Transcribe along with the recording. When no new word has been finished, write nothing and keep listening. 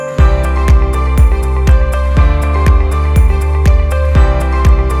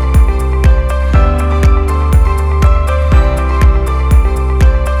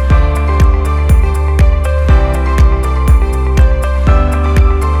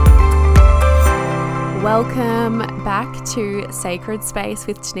Welcome back to Sacred Space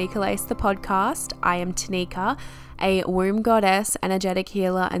with Tanika Lace, the podcast. I am Tanika, a womb goddess, energetic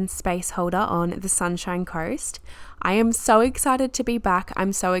healer, and space holder on the Sunshine Coast. I am so excited to be back.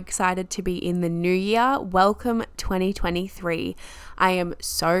 I'm so excited to be in the new year. Welcome 2023. I am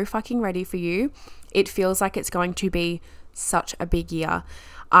so fucking ready for you. It feels like it's going to be such a big year.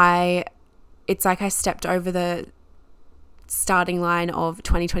 It's like I stepped over the starting line of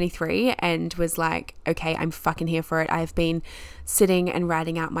 2023 and was like, okay, I'm fucking here for it. I've been sitting and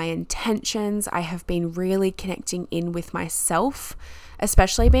writing out my intentions. I have been really connecting in with myself,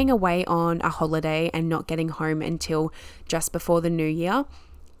 especially being away on a holiday and not getting home until just before the new year.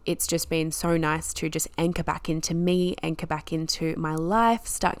 It's just been so nice to just anchor back into me, anchor back into my life,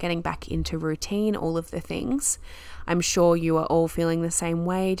 start getting back into routine, all of the things. I'm sure you are all feeling the same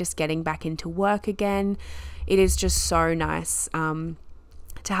way, just getting back into work again. It is just so nice to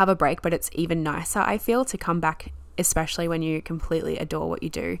have a break, but it's even nicer, I feel, to come back, especially when you completely adore what you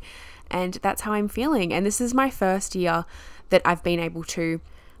do. And that's how I'm feeling. And this is my first year that I've been able to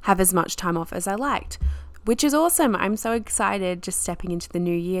have as much time off as I liked, which is awesome. I'm so excited, just stepping into the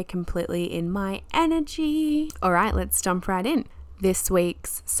new year completely in my energy. All right, let's jump right in. This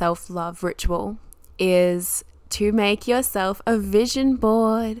week's self-love ritual is to make yourself a vision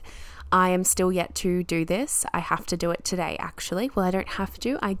board. I am still yet to do this. I have to do it today, actually. Well, I don't have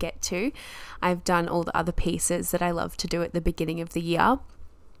to, I get to. I've done all the other pieces that I love to do at the beginning of the year.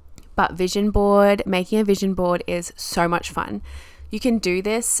 But making a vision board is so much fun. You can do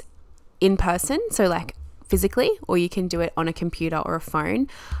this in person, so like physically, or you can do it on a computer or a phone.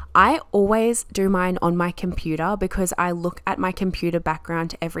 I always do mine on my computer because I look at my computer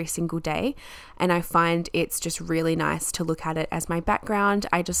background every single day and I find it's just really nice to look at it as my background.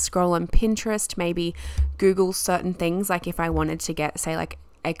 I just scroll on Pinterest, maybe Google certain things, like if I wanted to get, say, like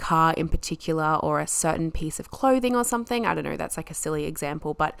a car in particular or a certain piece of clothing or something. I don't know, that's like a silly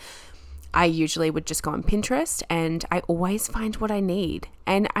example, but I usually would just go on Pinterest and I always find what I need.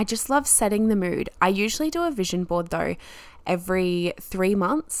 And I just love setting the mood. I usually do a vision board though every 3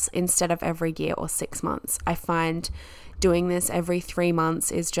 months instead of every year or 6 months. I find doing this every 3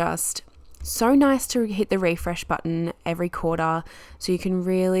 months is just so nice to hit the refresh button every quarter so you can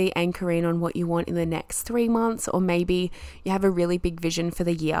really anchor in on what you want in the next 3 months, or maybe you have a really big vision for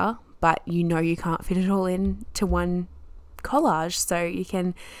the year, but you know you can't fit it all into one collage, so you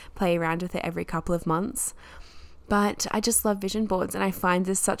can play around with it every couple of months. But I just love vision boards, and I find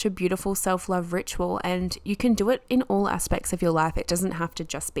this such a beautiful self-love ritual, and you can do it in all aspects of your life. It doesn't have to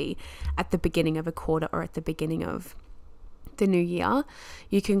just be at the beginning of a quarter or at the beginning of the new year.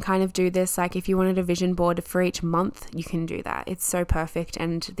 You can kind of do this, like if you wanted a vision board for each month, you can do that. It's so perfect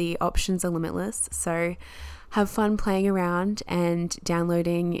and the options are limitless. So have fun playing around and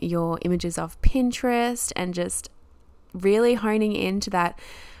downloading your images off Pinterest and just really honing into that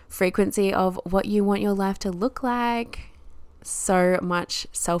frequency of what you want your life to look like. So much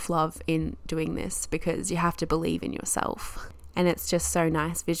self-love in doing this because you have to believe in yourself. And it's just so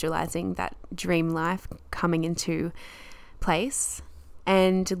nice visualizing that dream life coming into place.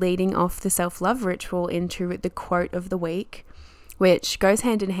 And leading off the self-love ritual into the quote of the week, which goes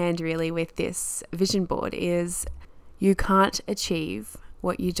hand in hand really with this vision board, is "You can't achieve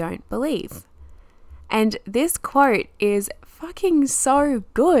what you don't believe." And this quote is fucking so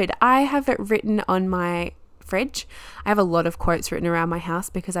good. I have it written on my fridge. I have a lot of quotes written around my house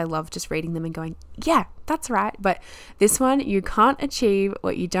because I love just reading them and going, yeah, that's right. But this one, "You can't achieve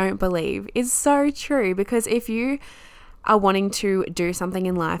what you don't believe," is so true, because if you are wanting to do something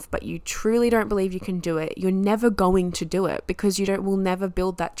in life but you truly don't believe you can do it, you're never going to do it because will never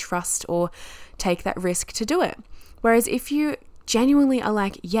build that trust or take that risk to do it. Whereas if you genuinely are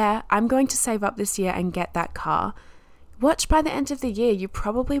like, yeah, I'm going to save up this year and get that car, watch, by the end of the year, you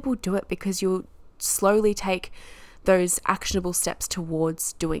probably will do it because you'll slowly take those actionable steps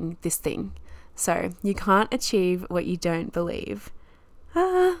towards doing this thing. So you can't achieve what you don't believe.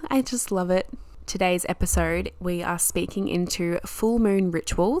 I just love it. Today's episode, we are speaking into full moon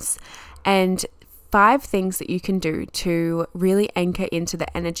rituals and 5 things that you can do to really anchor into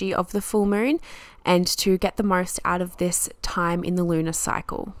the energy of the full moon and to get the most out of this time in the lunar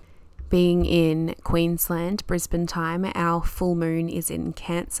cycle. Being in Queensland, Brisbane time, our full moon is in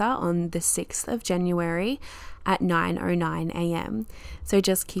Cancer on the 6th of January at 9:09 a.m. So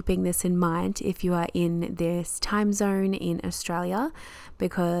just keeping this in mind if you are in this time zone in Australia,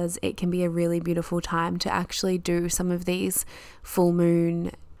 because it can be a really beautiful time to actually do some of these full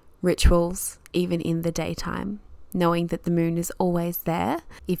moon rituals even in the daytime, knowing that the moon is always there.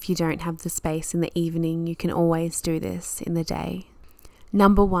 If you don't have the space in the evening, you can always do this in the day.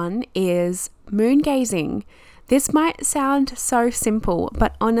 Number 1 is moon gazing. This might sound so simple,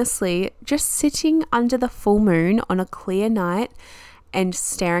 but honestly, just sitting under the full moon on a clear night and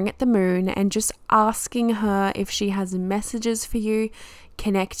staring at the moon and just asking her if she has messages for you,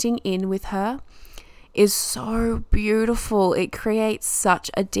 connecting in with her is so beautiful. It creates such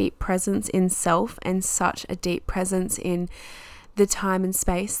a deep presence in self and such a deep presence in the time and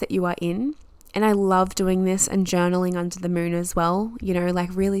space that you are in. And I love doing this and journaling under the moon as well, like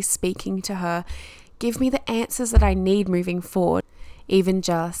really speaking to her. Give me the answers that I need moving forward. Even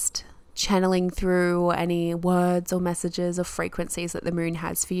just channeling through any words or messages or frequencies that the moon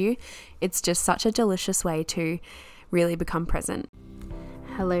has for you. It's just such a delicious way to really become present.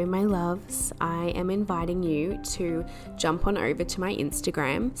 Hello, my loves. I am inviting you to jump on over to my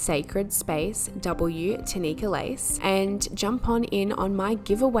Instagram, Sacred Space W Tanika Lace, and jump in on my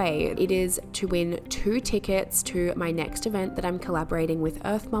giveaway. It is to win 2 tickets to my next event that I'm collaborating with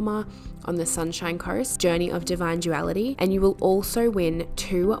Earth Mama on the Sunshine Coast, Journey of Divine Duality, and you will also win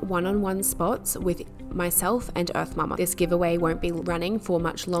 2 one-on-one spots with myself and Earth Mama. This giveaway won't be running for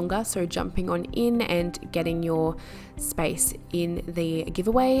much longer, so jumping on in and getting your space in the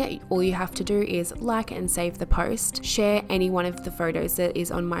giveaway, all you have to do is like and save the post, share any one of the photos that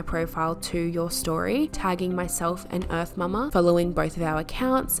is on my profile to your story, tagging myself and Earth Mama, following both of our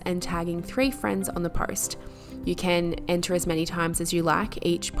accounts, and tagging 3 friends on the post. You can enter as many times as you like.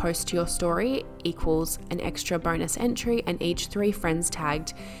 Each post to your story equals an extra bonus entry, and each 3 friends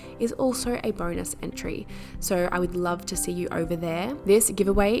tagged is also a bonus entry. So I would love to see you over there. This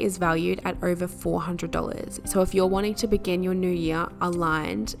giveaway is valued at over $400. So if you're wanting to begin your new year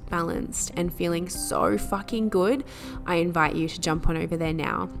aligned, balanced, and feeling so fucking good, I invite you to jump on over there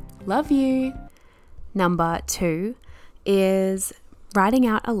now. Love you. Number 2 is writing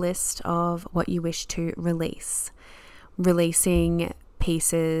out a list of what you wish to release. Releasing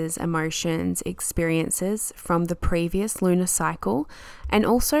pieces, emotions, experiences from the previous lunar cycle, and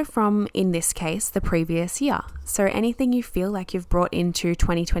also from, in this case, the previous year. So anything you feel like you've brought into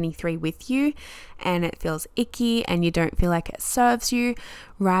 2023 with you and it feels icky and you don't feel like it serves you,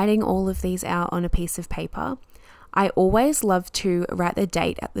 writing all of these out on a piece of paper. I always love to write the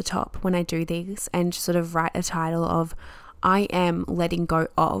date at the top when I do these and sort of write a title of I am letting go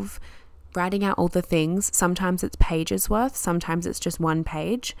of, writing out all the things. Sometimes it's pages worth, sometimes it's just 1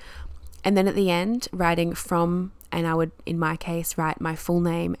 page. And then at the end, writing from, and I would, in my case, write my full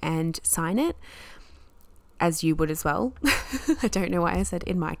name and sign it, as you would as well. I don't know why I said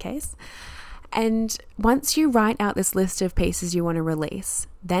in my case. And once you write out this list of pieces you want to release,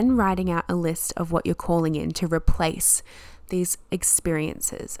 then writing out a list of what you're calling in to replace these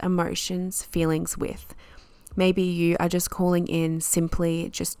experiences, emotions, feelings with. Maybe you are just calling in simply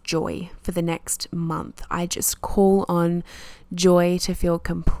just joy for the next month. I just call on joy to feel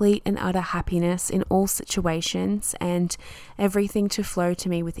complete and utter happiness in all situations and everything to flow to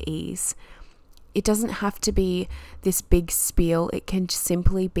me with ease. It doesn't have to be this big spiel. It can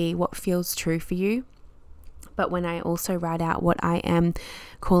simply be what feels true for you. But when I also write out what I am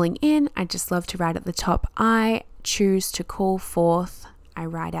calling in, I just love to write at the top, I choose to call forth. I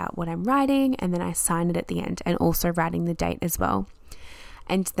write out what I'm writing and then I sign it at the end, and also writing the date as well.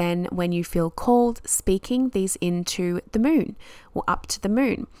 And then when you feel called, speaking these into the moon or up to the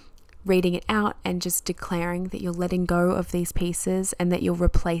moon, reading it out and just declaring that you're letting go of these pieces and that you're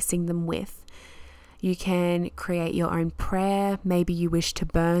replacing them with. You can create your own prayer. Maybe you wish to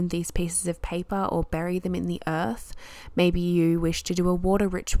burn these pieces of paper or bury them in the earth. Maybe you wish to do a water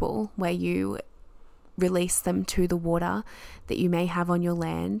ritual where you release them to the water that you may have on your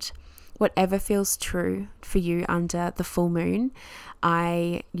land. Whatever feels true for you under the full moon.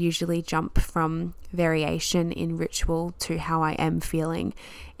 I usually jump from variation in ritual to how I am feeling.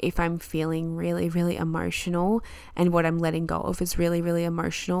 If I'm feeling really, really emotional and what I'm letting go of is really, really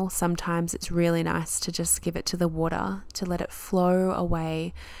emotional, sometimes it's really nice to just give it to the water, to let it flow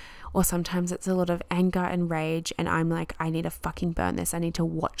away. Or sometimes it's a lot of anger and rage and I'm like, I need to fucking burn this. I need to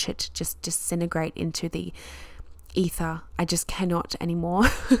watch it just disintegrate into the ether. I just cannot anymore.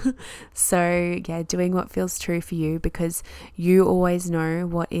 So yeah, doing what feels true for you, because you always know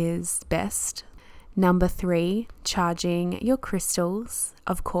what is best. Number 3, charging your crystals.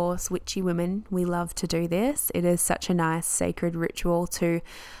 Of course, witchy women, we love to do this. It is such a nice sacred ritual to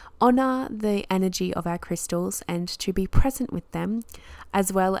honor the energy of our crystals and to be present with them,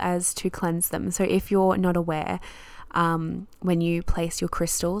 as well as to cleanse them. So if you're not aware, when you place your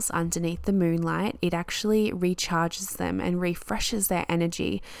crystals underneath the moonlight, it actually recharges them and refreshes their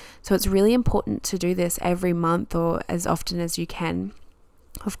energy. So it's really important to do this every month or as often as you can.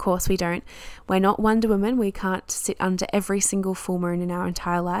 Of course, we're not Wonder Woman. We can't sit under every single full moon in our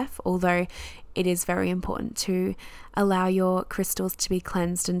entire life, although it is very important to allow your crystals to be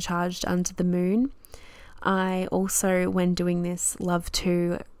cleansed and charged under the moon. I also, when doing this, love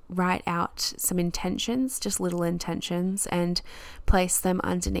to write out some intentions, just little intentions, and place them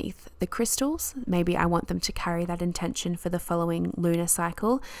underneath the crystals. Maybe I want them to carry that intention for the following lunar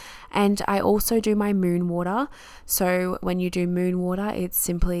cycle. And I also do my moon water. So when you do moon water, it's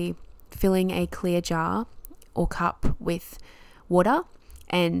simply filling a clear jar or cup with water.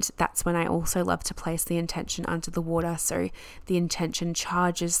 And that's when I also love to place the intention under the water, so the intention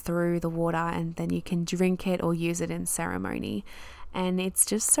charges through the water and then you can drink it or use it in ceremony. And it's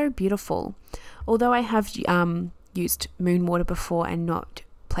just so beautiful. Although I have used moon water before and not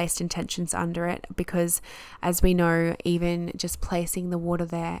placed intentions under it, because as we know, even just placing the water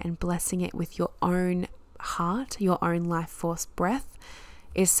there and blessing it with your own heart, your own life force breath,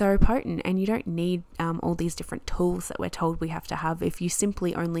 is so potent. And you don't need all these different tools that we're told we have to have. If you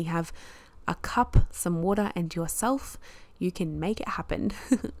simply only have a cup, some water, and yourself, you can make it happen.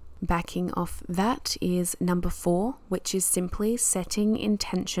 Backing off that is number 4, which is simply setting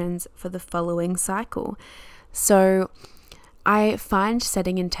intentions for the following cycle. So I find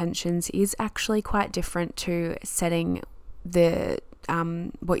setting intentions is actually quite different to setting the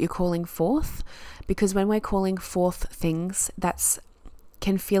what you're calling forth, because when we're calling forth things, that's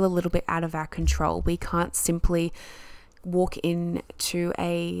can feel a little bit out of our control. We can't simply walk into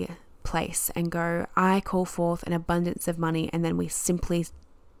a place and go, I call forth an abundance of money, and then we simply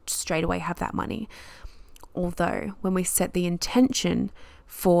straight away have that money. Although when we set the intention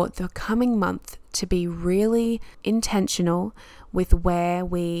for the coming month to be really intentional with where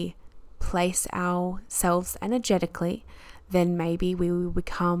we place ourselves energetically, then maybe we will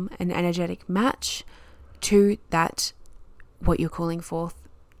become an energetic match to that, what you're calling forth,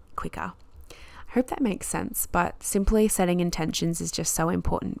 quicker. I hope that makes sense, but simply setting intentions is just so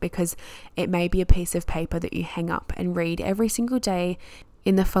important, because it may be a piece of paper that you hang up and read every single day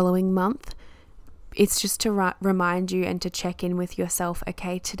in the following month. It's just to remind you and to check in with yourself.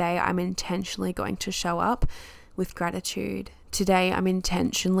 Okay, today I'm intentionally going to show up with gratitude. Today I'm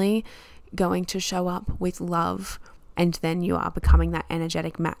intentionally going to show up with love. And then you are becoming that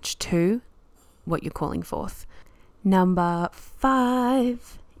energetic match to what you're calling forth. Number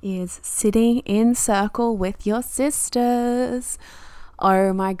 5 is sitting in circle with your sisters.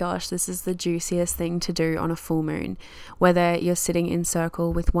 Oh my gosh, this is the juiciest thing to do on a full moon. Whether you're sitting in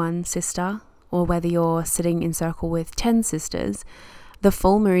circle with one sister or whether you're sitting in circle with 10 sisters, the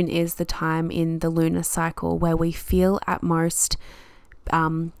full moon is the time in the lunar cycle where we feel at most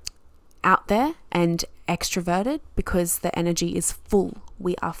out there and extroverted, because the energy is full.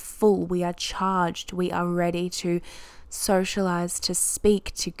 We are charged, we are ready to socialize, to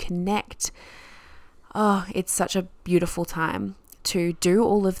speak, to connect. Oh, it's such a beautiful time to do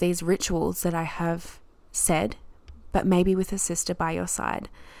all of these rituals that I have said, but maybe with a sister by your side.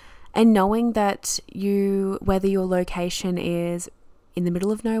 And knowing that whether your location is in the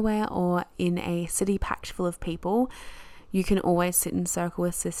middle of nowhere or in a city packed full of people, you can always sit in circle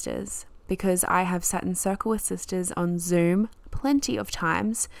with sisters. Because I have sat in circle with sisters on Zoom plenty of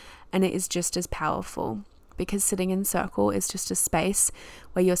times, and it is just as powerful, because sitting in circle is just a space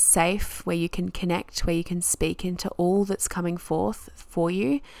where you're safe, where you can connect, where you can speak into all that's coming forth for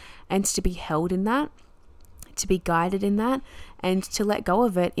you, and to be held in that, to be guided in that, and to let go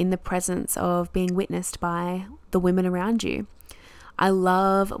of it in the presence of being witnessed by the women around you. I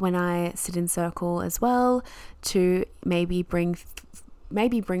love when I sit in circle as well to maybe bring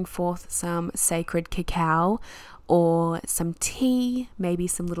forth some sacred cacao or some tea, maybe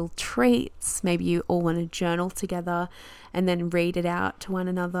some little treats. Maybe you all want to journal together and then read it out to one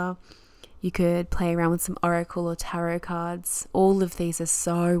another. You could play around with some oracle or tarot cards. All of these are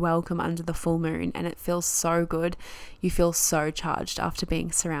so welcome under the full moon, and it feels so good. You feel so charged after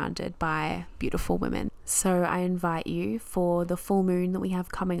being surrounded by beautiful women. So I invite you for the full moon that we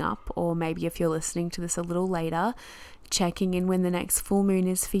have coming up, or maybe if you're listening to this a little later, checking in when the next full moon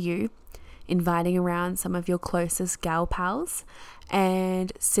is for you, inviting around some of your closest gal pals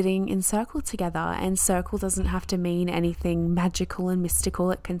and sitting in circle together. And circle doesn't have to mean anything magical and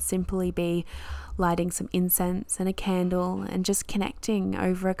mystical. It can simply be lighting some incense and a candle and just connecting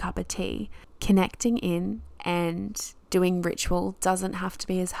over a cup of tea. Connecting in and doing ritual doesn't have to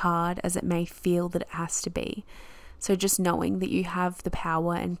be as hard as it may feel that it has to be. So just knowing that you have the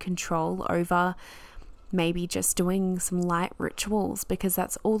power and control over maybe just doing some light rituals, because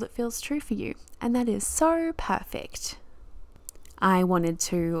that's all that feels true for you, and that is so perfect. I wanted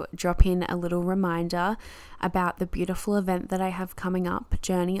to drop in a little reminder about the beautiful event that I have coming up,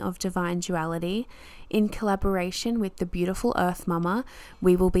 Journey of Divine Duality. In collaboration with the beautiful Earth Mama,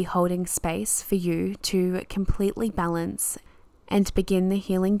 we will be holding space for you to completely balance and begin the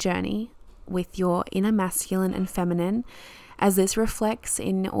healing journey with your inner masculine and feminine, as this reflects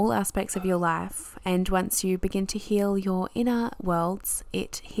in all aspects of your life. And once you begin to heal your inner worlds,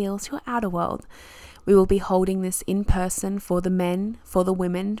 it heals your outer world. We will be holding this in person for the men, for the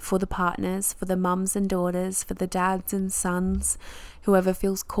women, for the partners, for the mums and daughters, for the dads and sons, whoever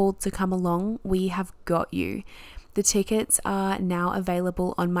feels called to come along. We have got you. The tickets are now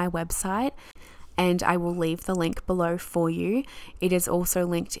available on my website, and I will leave the link below for you. It is also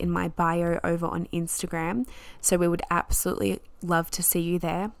linked in my bio over on Instagram, so we would absolutely love to see you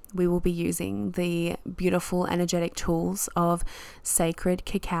there. We will be using the beautiful energetic tools of sacred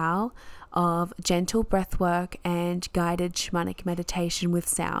cacao, of gentle breath work, and guided shamanic meditation with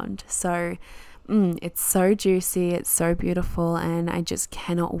sound. So it's so juicy, it's so beautiful, and I just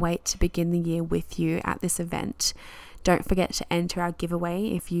cannot wait to begin the year with you at this event. Don't forget to enter our giveaway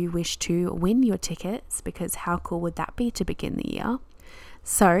if you wish to win your tickets, because how cool would that be to begin the year?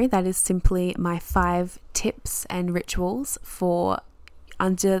 So that is simply my 5 tips and rituals for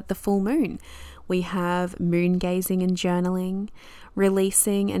under the full moon. We have moon gazing and journaling,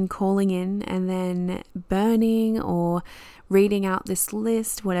 releasing and calling in, and then burning or reading out this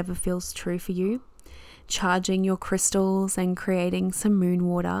list, whatever feels true for you, charging your crystals and creating some moon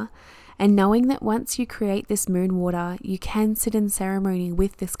water. And knowing that once you create this moon water, you can sit in ceremony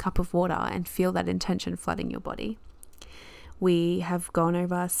with this cup of water and feel that intention flooding your body. We have gone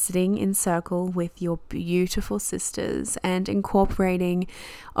over sitting in circle with your beautiful sisters and incorporating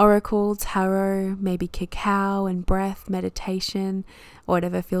oracle, tarot, maybe cacao and breath, meditation,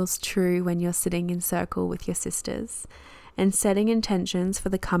 whatever feels true when you're sitting in circle with your sisters. And setting intentions for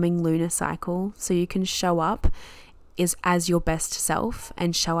the coming lunar cycle so you can show up as your best self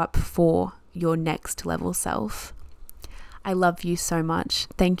and show up for your next level self. I love you so much.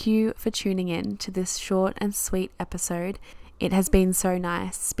 Thank you for tuning in to this short and sweet episode. It has been so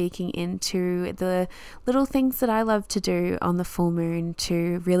nice speaking into the little things that I love to do on the full moon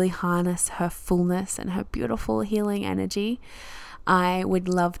to really harness her fullness and her beautiful healing energy. I would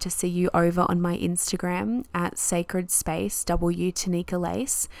love to see you over on my Instagram at Sacred Space W Tanika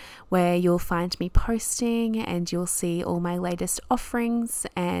Lace, where you'll find me posting and you'll see all my latest offerings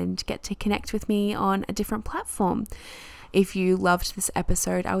and get to connect with me on a different platform. If you loved this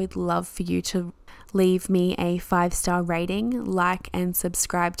episode, I would love for you to leave me a 5-star rating, like and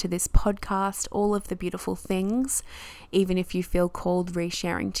subscribe to this podcast, all of the beautiful things. Even if you feel called,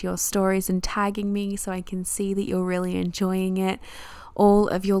 resharing to your stories and tagging me so I can see that you're really enjoying it. All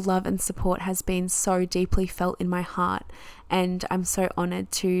of your love and support has been so deeply felt in my heart, and I'm so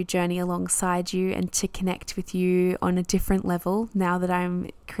honored to journey alongside you and to connect with you on a different level now that I'm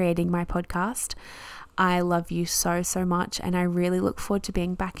creating my podcast. I love you so, so much, and I really look forward to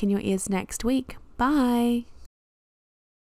being back in your ears next week. Bye.